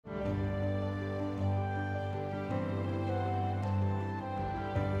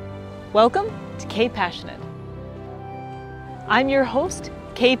Welcome to KPassionate. I'm your host,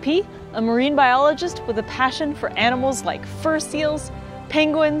 KP, a marine biologist with a passion for animals like fur seals,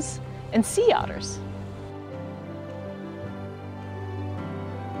 penguins, and sea otters.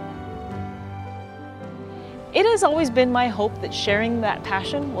 It has always been my hope that sharing that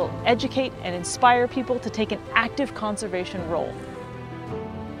passion will educate and inspire people to take an active conservation role.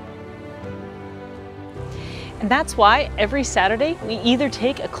 And that's why every Saturday we either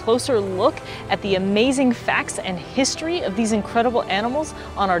take a closer look at the amazing facts and history of these incredible animals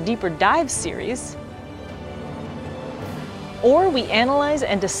on our Deeper Dive series, or we analyze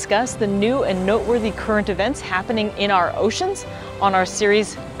and discuss the new and noteworthy current events happening in our oceans on our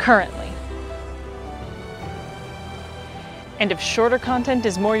series Currently. And if shorter content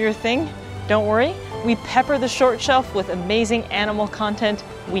is more your thing, don't worry, we pepper the short shelf with amazing animal content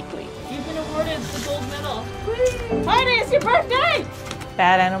weekly. You've been awarded the gold medal. Honey, it's your birthday!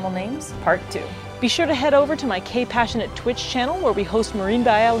 Bad Animal Names, Part 2. Be sure to head over to my KPassionate Twitch channel where we host marine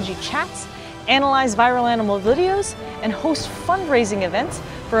biology chats, analyze viral animal videos, and host fundraising events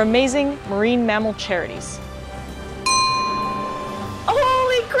for amazing marine mammal charities.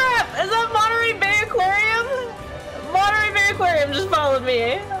 Holy crap! Is that Monterey Bay Aquarium? Monterey Bay Aquarium just followed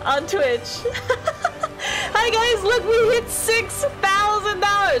me on Twitch. Hi guys, look, we hit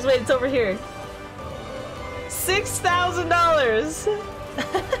 $6,000. Wait, it's over here. $6,000.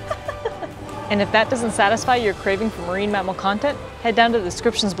 And if that doesn't satisfy your craving for marine mammal content, head down to the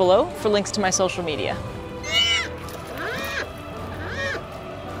descriptions below for links to my social media.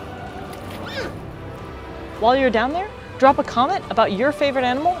 While you're down there, drop a comment about your favorite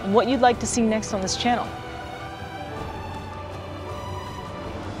animal and what you'd like to see next on this channel.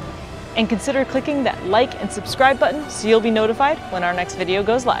 And consider clicking that like and subscribe button so you'll be notified when our next video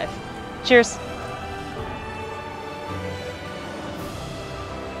goes live. Cheers!